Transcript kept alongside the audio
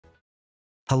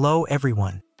Hello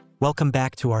everyone, welcome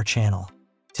back to our channel.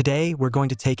 Today we're going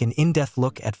to take an in-depth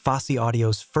look at Fosi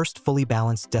Audio's first fully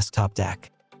balanced desktop DAC,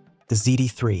 the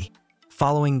ZD3.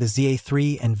 Following the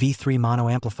ZA3 and V3 mono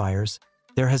amplifiers,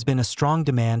 there has been a strong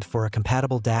demand for a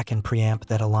compatible DAC and preamp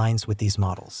that aligns with these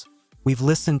models. We've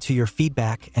listened to your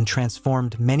feedback and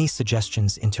transformed many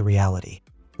suggestions into reality.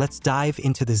 Let's dive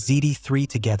into the ZD3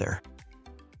 together.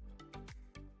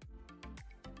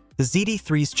 The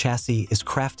ZD3's chassis is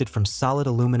crafted from solid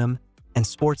aluminum and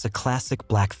sports a classic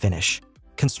black finish.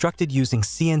 Constructed using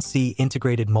CNC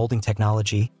integrated molding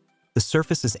technology, the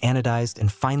surface is anodized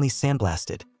and finely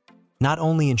sandblasted, not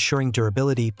only ensuring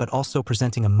durability but also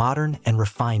presenting a modern and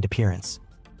refined appearance.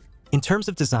 In terms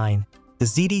of design, the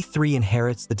ZD3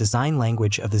 inherits the design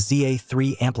language of the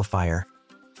ZA3 amplifier,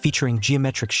 featuring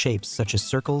geometric shapes such as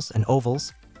circles and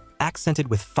ovals, accented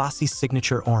with Fosi's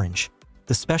signature orange.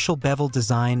 The special bevel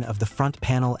design of the front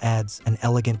panel adds an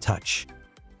elegant touch.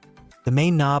 The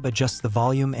main knob adjusts the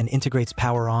volume and integrates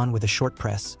power on with a short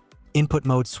press, input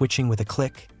mode switching with a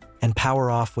click, and power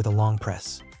off with a long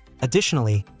press.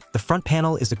 Additionally, the front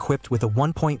panel is equipped with a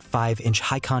 1.5-inch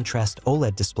high-contrast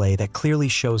OLED display that clearly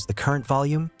shows the current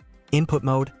volume, input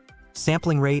mode,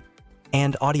 sampling rate,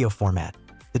 and audio format.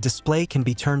 The display can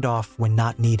be turned off when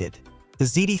not needed. The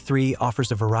ZD3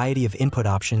 offers a variety of input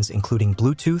options including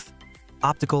Bluetooth,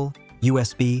 optical,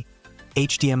 USB,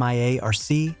 HDMI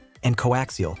A/RC, and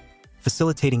coaxial,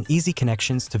 facilitating easy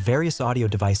connections to various audio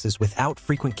devices without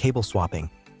frequent cable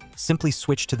swapping. Simply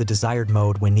switch to the desired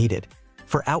mode when needed.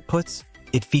 For outputs,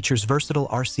 it features versatile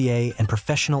RCA and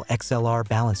professional XLR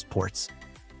balanced ports,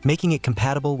 making it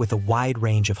compatible with a wide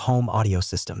range of home audio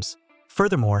systems.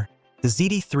 Furthermore, the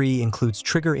ZD3 includes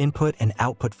trigger input and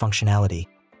output functionality,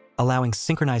 allowing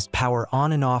synchronized power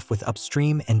on and off with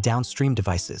upstream and downstream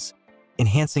devices,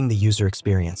 enhancing the user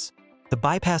experience. The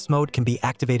bypass mode can be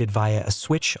activated via a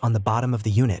switch on the bottom of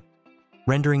the unit,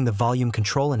 rendering the volume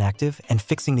control inactive and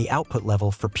fixing the output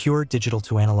level for pure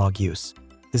digital-to-analog use.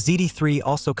 The ZD3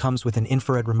 also comes with an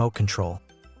infrared remote control,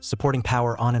 supporting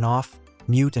power on and off,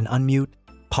 mute and unmute,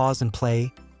 pause and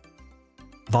play,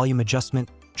 volume adjustment,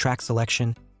 track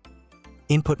selection,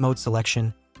 input mode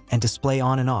selection, and display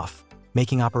on and off,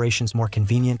 making operations more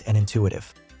convenient and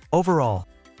intuitive. Overall,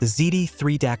 the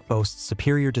ZD3 DAC boasts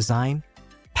superior design,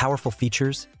 powerful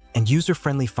features, and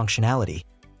user-friendly functionality,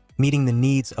 meeting the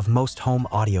needs of most home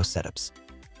audio setups.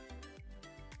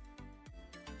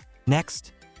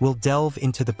 Next, we'll delve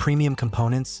into the premium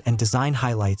components and design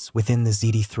highlights within the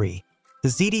ZD3. The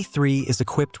ZD3 is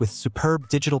equipped with superb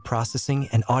digital processing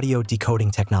and audio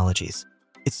decoding technologies.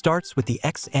 It starts with the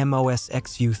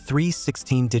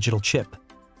XMOS-XU316 digital chip,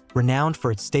 renowned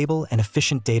for its stable and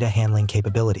efficient data handling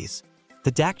capabilities.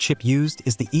 The DAC chip used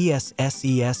is the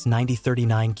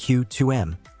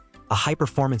ES-9039Q2M, a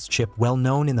high-performance chip well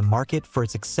known in the market for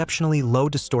its exceptionally low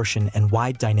distortion and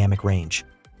wide dynamic range.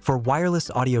 For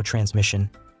wireless audio transmission,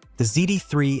 the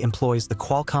ZD3 employs the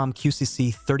Qualcomm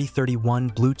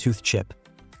QCC3031 Bluetooth chip,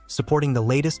 supporting the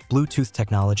latest Bluetooth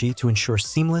technology to ensure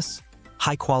seamless,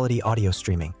 high-quality audio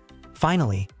streaming.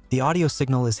 Finally, the audio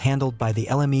signal is handled by the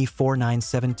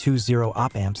LME49720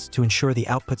 op-amps to ensure the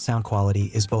output sound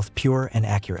quality is both pure and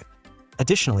accurate.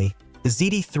 Additionally, the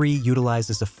ZD3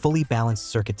 utilizes a fully balanced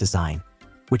circuit design,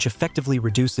 which effectively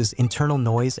reduces internal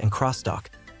noise and crosstalk,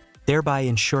 thereby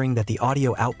ensuring that the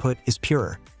audio output is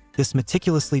purer. This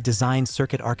meticulously designed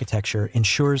circuit architecture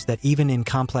ensures that even in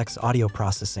complex audio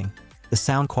processing, the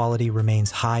sound quality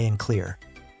remains high and clear.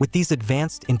 With these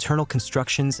advanced internal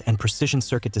constructions and precision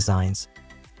circuit designs,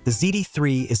 the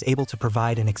ZD3 is able to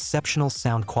provide an exceptional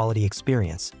sound quality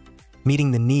experience,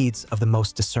 meeting the needs of the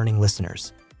most discerning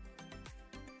listeners.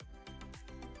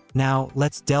 Now,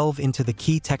 let's delve into the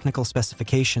key technical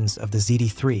specifications of the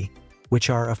ZD3, which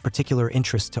are of particular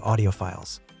interest to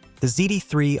audiophiles. The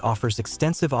ZD3 offers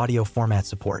extensive audio format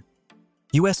support,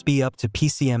 USB up to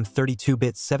PCM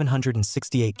 32-bit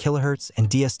 768 kHz and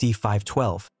DSD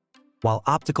 512, while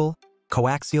optical,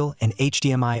 coaxial, and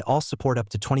HDMI all support up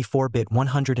to 24-bit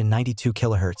 192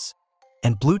 kHz,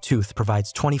 and Bluetooth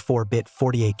provides 24-bit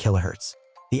 48 kHz.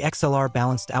 The XLR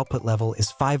balanced output level is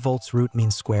 5 volts root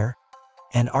mean square,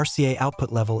 and RCA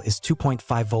output level is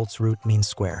 2.5 volts root mean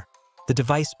square. The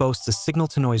device boasts a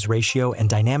signal-to-noise ratio and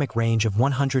dynamic range of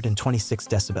 126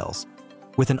 decibels,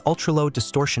 with an ultra-low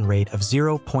distortion rate of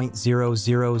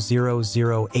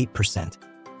 0.00008%.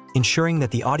 Ensuring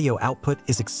that the audio output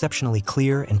is exceptionally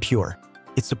clear and pure.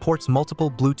 It supports multiple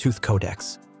Bluetooth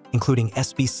codecs, including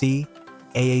SBC,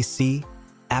 AAC,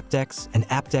 aptX, and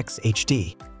aptX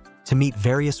HD, to meet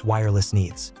various wireless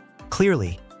needs.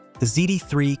 Clearly, the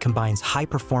ZD3 combines high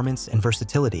performance and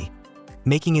versatility,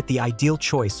 making it the ideal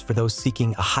choice for those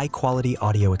seeking a high-quality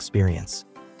audio experience.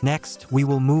 Next, we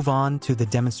will move on to the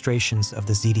demonstrations of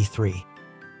the ZD3.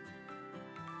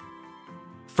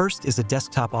 First is a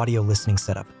desktop audio listening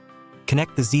setup.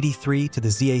 Connect the ZD3 to the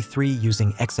ZA3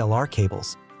 using XLR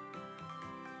cables.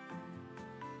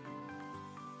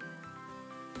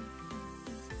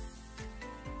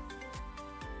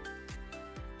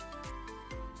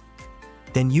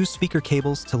 Then use speaker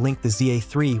cables to link the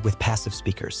ZA3 with passive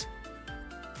speakers.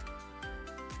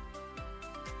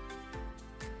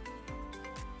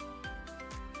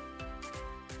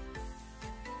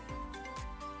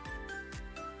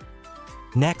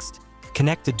 Next,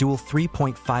 connect a dual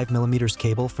 3.5mm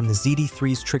cable from the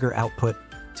ZD3's trigger output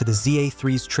to the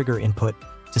ZA3's trigger input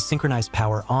to synchronize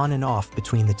power on and off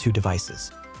between the two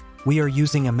devices. We are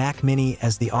using a Mac Mini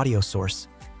as the audio source,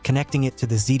 connecting it to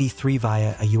the ZD3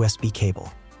 via a USB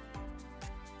cable.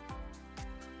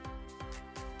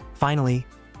 Finally,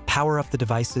 power up the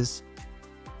devices,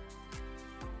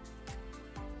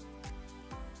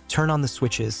 turn on the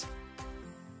switches,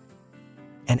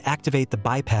 and activate the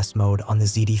bypass mode on the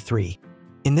ZD3.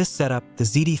 In this setup, the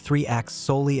ZD3 acts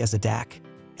solely as a DAC,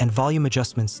 and volume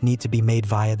adjustments need to be made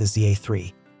via the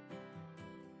ZA3.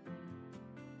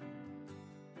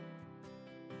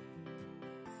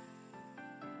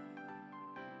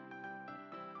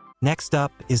 Next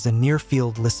up is a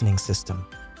near-field listening system.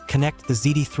 Connect the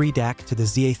ZD3 DAC to the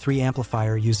ZA3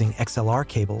 amplifier using XLR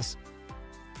cables.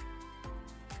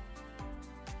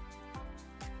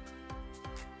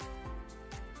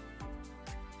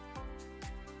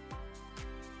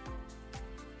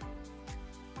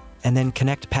 And then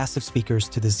connect passive speakers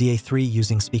to the ZA3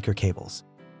 using speaker cables.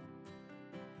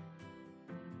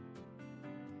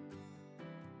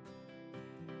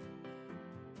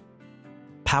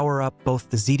 Power up both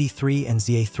the ZD3 and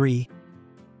ZA3,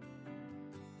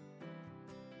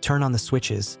 turn on the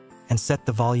switches, and set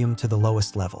the volume to the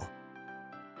lowest level.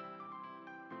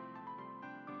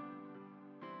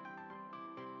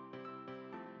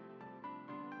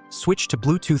 Switch to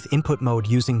Bluetooth input mode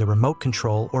using the remote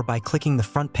control or by clicking the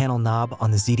front panel knob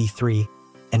on the ZD3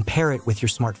 and pair it with your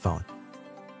smartphone.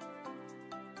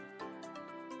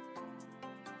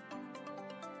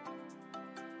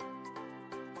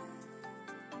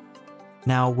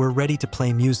 Now we're ready to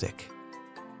play music.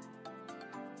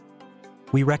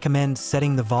 We recommend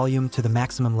setting the volume to the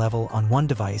maximum level on one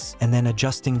device and then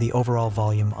adjusting the overall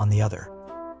volume on the other.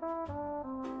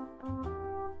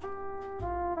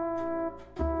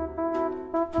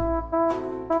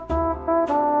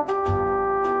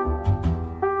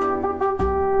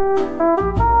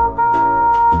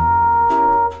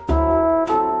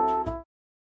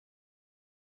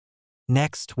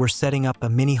 Next, we're setting up a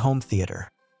mini home theater.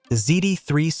 The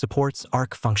ZD3 supports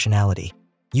ARC functionality.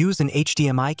 Use an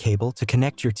HDMI cable to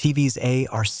connect your TV's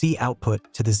ARC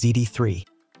output to the ZD3.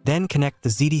 Then connect the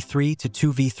ZD3 to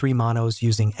two V3 monos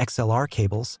using XLR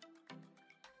cables,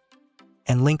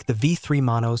 and link the V3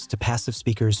 monos to passive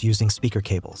speakers using speaker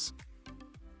cables.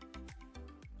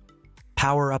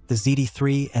 Power up the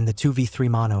ZD3 and the two V3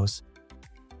 monos.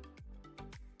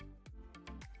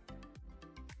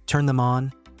 Turn them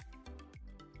on,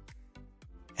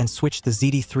 and switch the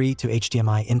ZD3 to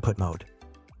HDMI input mode.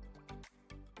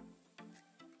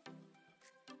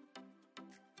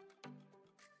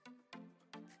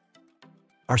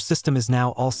 Our system is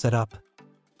now all set up.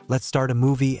 Let's start a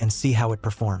movie and see how it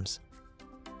performs.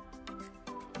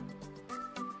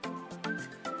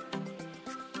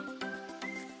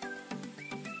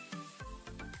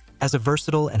 As a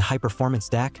versatile and high-performance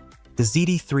DAC, the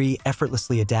ZD3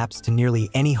 effortlessly adapts to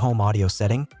nearly any home audio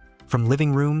setting, from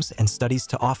living rooms and studies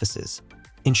to offices,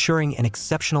 ensuring an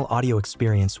exceptional audio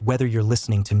experience whether you're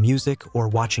listening to music or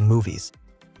watching movies.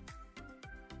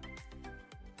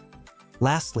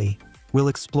 Lastly, we'll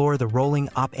explore the rolling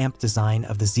op-amp design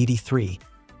of the ZD3,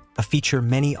 a feature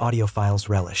many audiophiles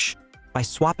relish. By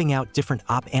swapping out different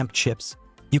op-amp chips,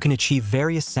 you can achieve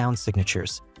various sound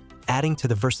signatures, adding to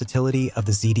the versatility of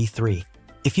the ZD3.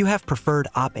 If you have preferred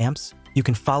op-amps, you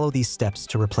can follow these steps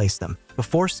to replace them.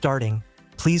 Before starting,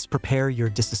 please prepare your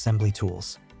disassembly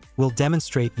tools. We'll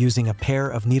demonstrate using a pair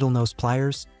of needle nose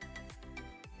pliers,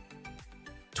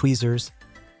 tweezers,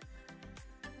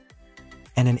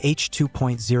 and an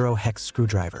H2.0 hex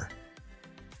screwdriver.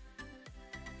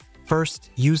 First,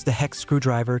 use the hex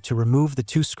screwdriver to remove the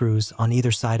two screws on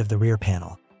either side of the rear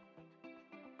panel.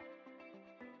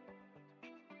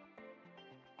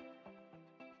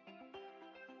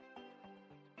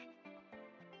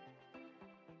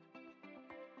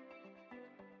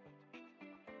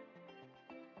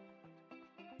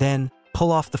 Then,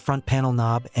 pull off the front panel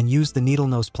knob and use the needle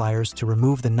nose pliers to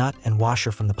remove the nut and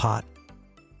washer from the pot.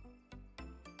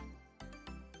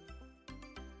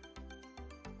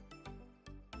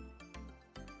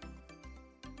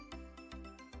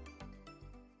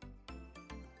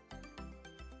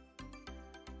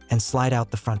 and slide out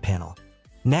the front panel.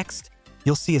 Next,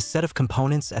 you'll see a set of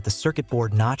components at the circuit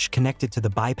board notch connected to the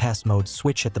bypass mode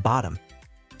switch at the bottom.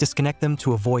 Disconnect them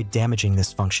to avoid damaging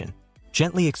this function.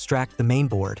 Gently extract the main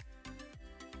board,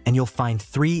 and you'll find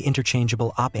 3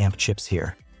 interchangeable op-amp chips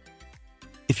here.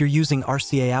 If you're using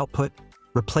RCA output,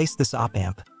 replace this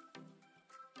op-amp.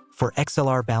 For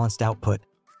XLR balanced output,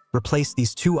 replace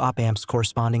these 2 op-amps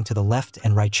corresponding to the left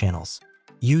and right channels.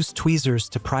 Use tweezers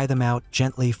to pry them out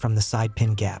gently from the side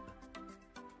pin gap.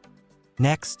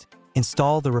 Next,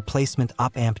 install the replacement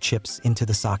op-amp chips into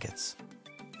the sockets.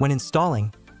 When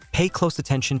installing, pay close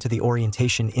attention to the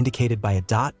orientation indicated by a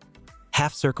dot,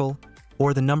 half circle,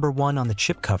 or the number 1 on the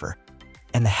chip cover,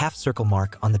 and the half circle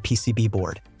mark on the PCB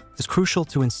board. It is crucial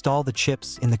to install the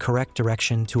chips in the correct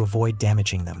direction to avoid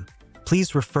damaging them.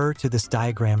 Please refer to this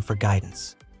diagram for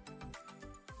guidance.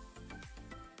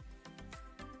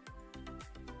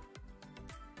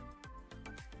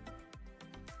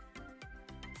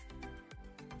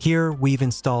 Here, we've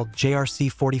installed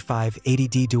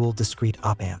JRC4580D dual discrete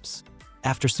op-amps.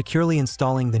 After securely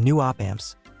installing the new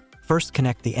op-amps, first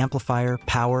connect the amplifier,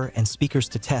 power, and speakers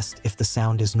to test if the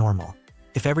sound is normal.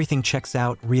 If everything checks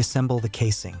out, reassemble the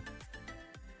casing.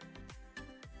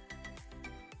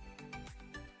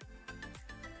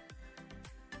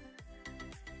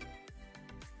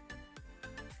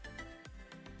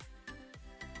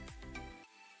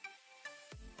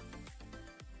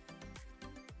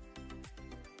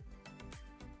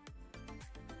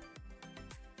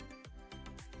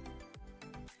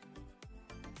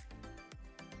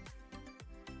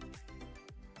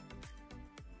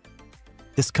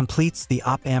 This completes the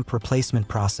op-amp replacement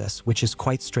process, which is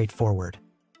quite straightforward.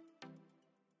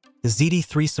 The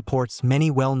ZD3 supports many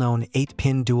well-known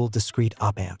 8-pin dual discrete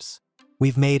op-amps.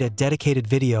 We've made a dedicated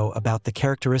video about the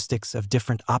characteristics of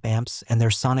different op-amps and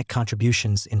their sonic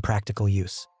contributions in practical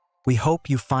use. We hope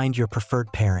you find your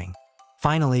preferred pairing.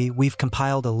 Finally, we've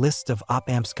compiled a list of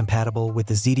op-amps compatible with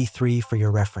the ZD3 for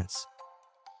your reference.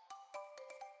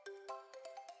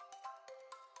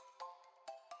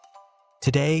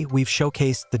 Today, we've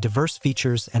showcased the diverse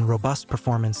features and robust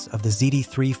performance of the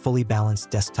ZD3 fully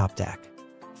balanced desktop DAC.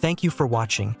 Thank you for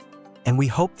watching, and we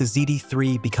hope the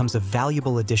ZD3 becomes a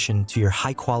valuable addition to your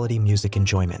high-quality music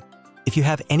enjoyment. If you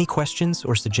have any questions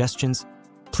or suggestions,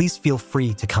 please feel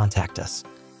free to contact us.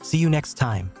 See you next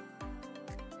time.